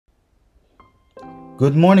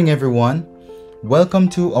Good morning, everyone. Welcome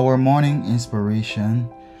to our morning inspiration,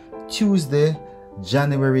 Tuesday,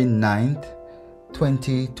 January 9th,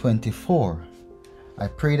 2024. I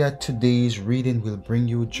pray that today's reading will bring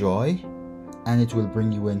you joy and it will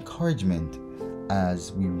bring you encouragement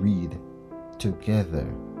as we read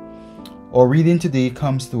together. Our reading today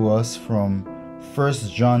comes to us from 1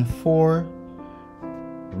 John 4,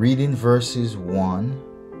 reading verses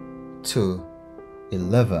 1 to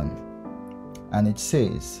 11. And it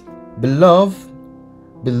says, Beloved,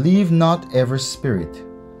 believe not every spirit,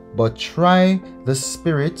 but try the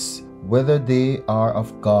spirits whether they are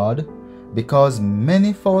of God, because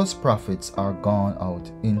many false prophets are gone out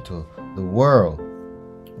into the world.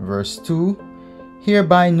 Verse 2,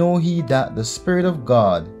 Hereby know he that the Spirit of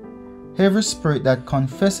God, every spirit that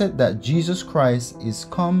confesseth that Jesus Christ is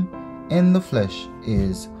come in the flesh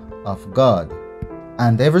is of God.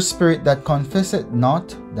 And every spirit that confesseth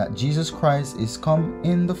not that Jesus Christ is come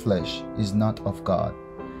in the flesh is not of God.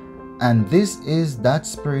 And this is that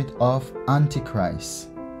spirit of antichrist,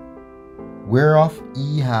 whereof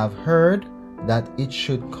ye have heard that it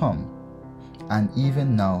should come, and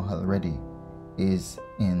even now already is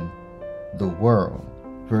in the world.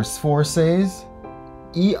 Verse 4 says,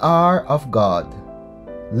 Ye are of God,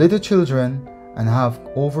 little children, and have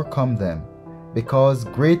overcome them, because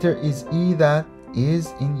greater is he that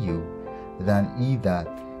is in you than he that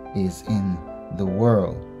is in the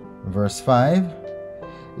world. Verse 5,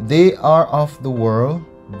 They are of the world,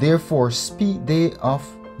 therefore speak they of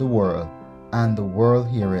the world, and the world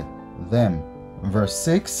heareth them. Verse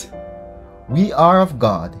 6, We are of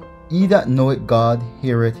God, he that knoweth God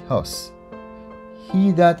heareth us.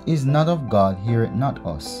 He that is not of God heareth not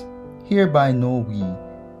us. Hereby know we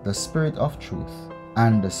the spirit of truth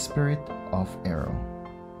and the spirit of error.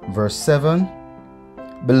 Verse 7,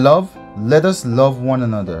 Beloved, let us love one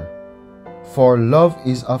another, for love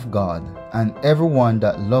is of God, and everyone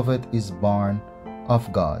that loveth is born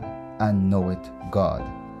of God, and knoweth God.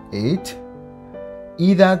 8,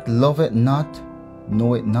 He that loveth not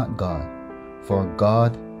knoweth not God, for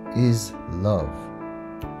God is love.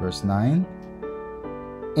 Verse 9,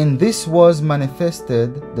 In this was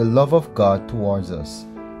manifested the love of God towards us,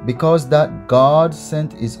 because that God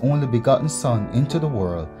sent his only begotten Son into the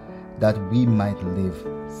world, that we might live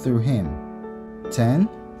through him. 10,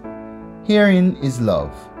 Herein is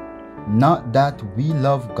love, not that we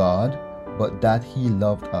love God, but that he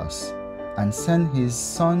loved us, and sent his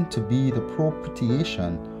Son to be the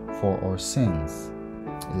propitiation for our sins.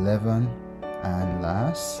 11, and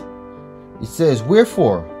last, it says,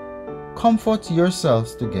 Wherefore, comfort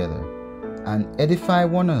yourselves together, and edify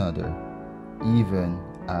one another, even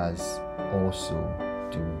as also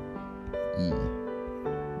do ye.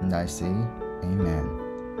 And I say, Amen.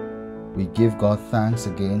 We give God thanks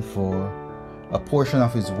again for a portion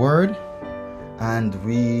of his word, and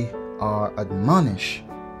we are admonished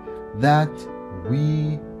that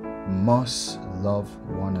we must love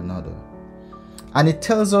one another. And it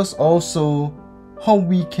tells us also how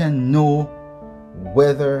we can know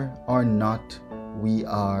whether or not we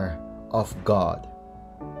are of God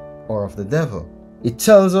or of the devil. It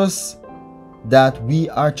tells us that we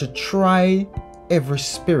are to try every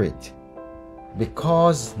spirit,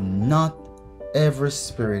 because not every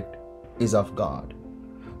spirit is of God.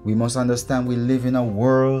 We must understand we live in a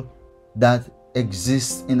world that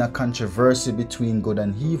exists in a controversy between good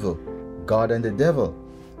and evil, God and the devil.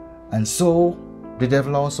 And so the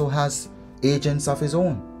devil also has agents of his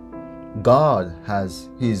own. God has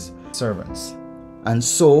his servants. And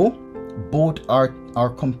so both are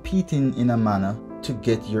competing in a manner to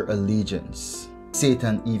get your allegiance.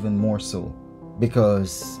 Satan even more so,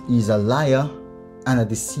 because he's a liar and a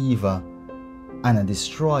deceiver and a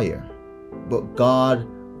destroyer. But God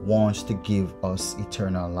wants to give us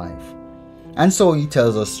eternal life. And so he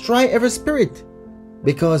tells us, try every spirit.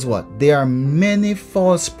 Because what? There are many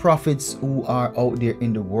false prophets who are out there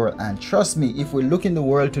in the world. And trust me, if we look in the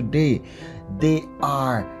world today, they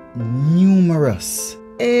are numerous.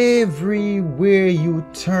 Everywhere you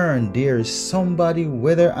turn, there's somebody,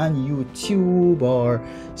 whether on YouTube or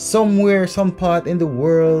somewhere, some part in the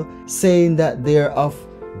world, saying that they're of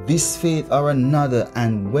this faith or another.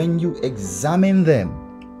 And when you examine them,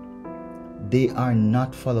 they are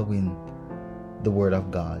not following the word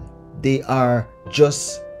of God. They are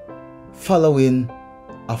just following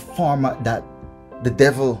a format that the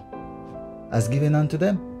devil has given unto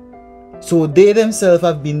them. So they themselves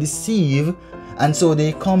have been deceived, and so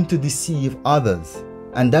they come to deceive others.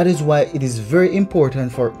 And that is why it is very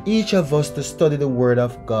important for each of us to study the word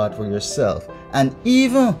of God for yourself. And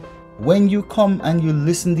even when you come and you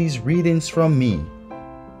listen these readings from me,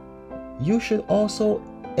 you should also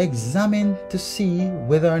examine to see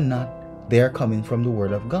whether or not they are coming from the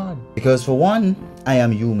Word of God. Because for one, I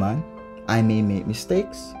am human. I may make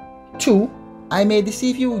mistakes. Two, I may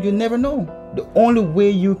deceive you. You never know. The only way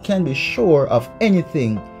you can be sure of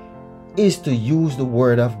anything is to use the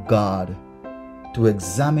Word of God to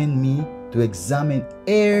examine me, to examine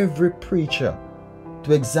every preacher,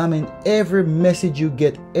 to examine every message you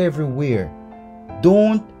get everywhere.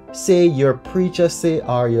 Don't say your preacher say,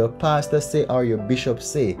 or your pastor say, or your bishop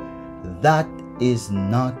say. That is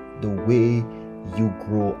not the way you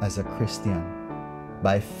grow as a Christian,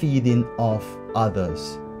 by feeding off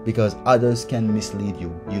others, because others can mislead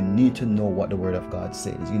you. You need to know what the Word of God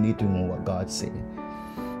says. You need to know what God said.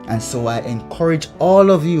 And so I encourage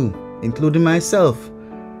all of you, including myself,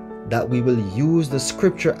 that we will use the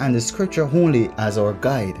Scripture and the Scripture only as our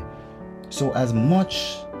guide. So as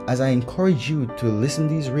much as I encourage you to listen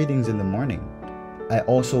to these readings in the morning, I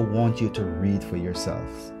also want you to read for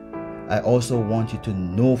yourselves. I also want you to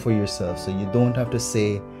know for yourself, so you don't have to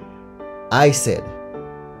say, I said.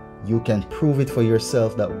 You can prove it for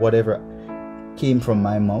yourself that whatever came from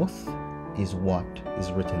my mouth is what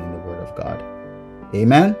is written in the Word of God.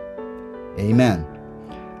 Amen? Amen.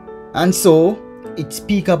 And so, it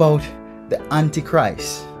speaks about the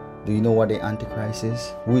Antichrist. Do you know what the Antichrist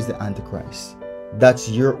is? Who is the Antichrist? That's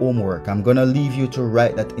your homework. I'm going to leave you to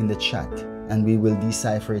write that in the chat, and we will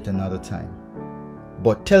decipher it another time.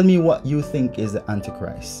 But tell me what you think is the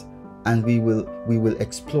Antichrist, and we will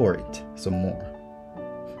explore it some more.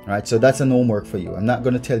 All right, so that's an homework for you. I'm not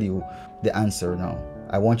going to tell you the answer now.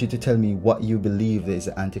 I want you to tell me what you believe is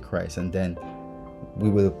the Antichrist, and then we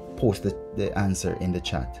will post the answer in the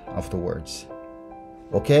chat afterwards.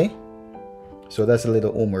 Okay? So that's a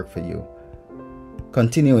little homework for you.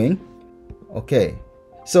 Continuing. Okay.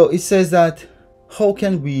 So it says that, how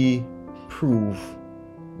can we prove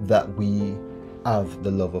that we have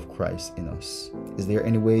the love of Christ in us? Is there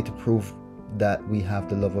any way to prove that we have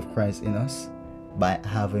the love of Christ in us? By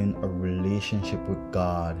having a relationship with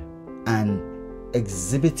God and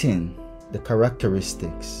exhibiting the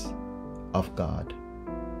characteristics of God.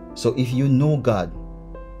 So if you know God,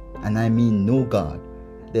 and I mean know God,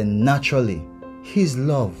 then naturally His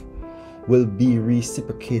love will be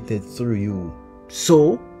reciprocated through you.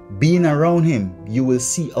 So being around Him, you will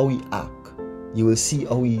see how He acts, you will see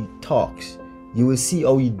how He talks, you will see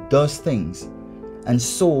how He does things, and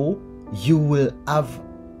so you will have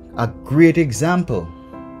a great example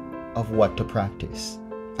of what to practice.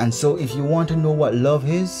 And so if you want to know what love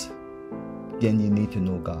is, then you need to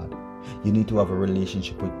know God. You need to have a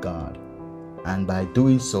relationship with God. And by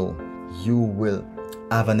doing so, you will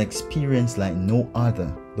have an experience like no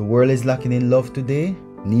other. The world is lacking in love today,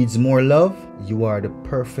 needs more love. You are the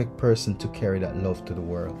perfect person to carry that love to the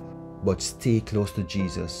world. But stay close to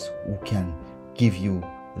Jesus, who can give you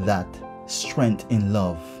that strength in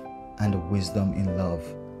love, and the wisdom in love,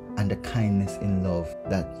 and the kindness in love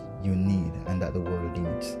that you need and that the world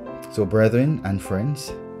needs. So brethren and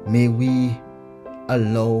friends, may we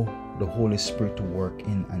allow the Holy Spirit to work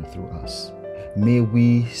in and through us. May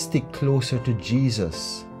we stick closer to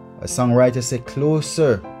Jesus. A songwriter said,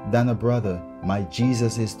 closer than a brother, my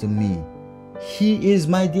Jesus is to me. He is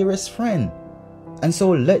my dearest friend. And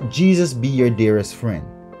so let Jesus be your dearest friend.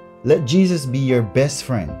 Let Jesus be your best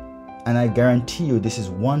friend. And I guarantee you, this is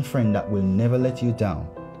one friend that will never let you down.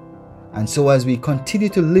 And so as we continue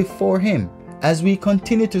to live for Him, as we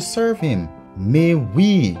continue to serve Him, may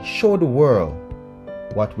we show the world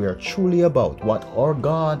what we are truly about, what our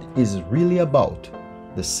God is really about,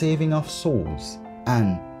 the saving of souls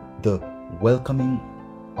and the welcoming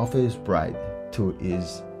of His bride to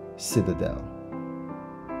His citadel.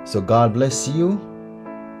 So God bless you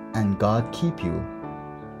and God keep you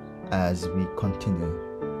as we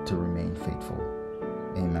continue to remain faithful.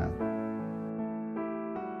 Amen.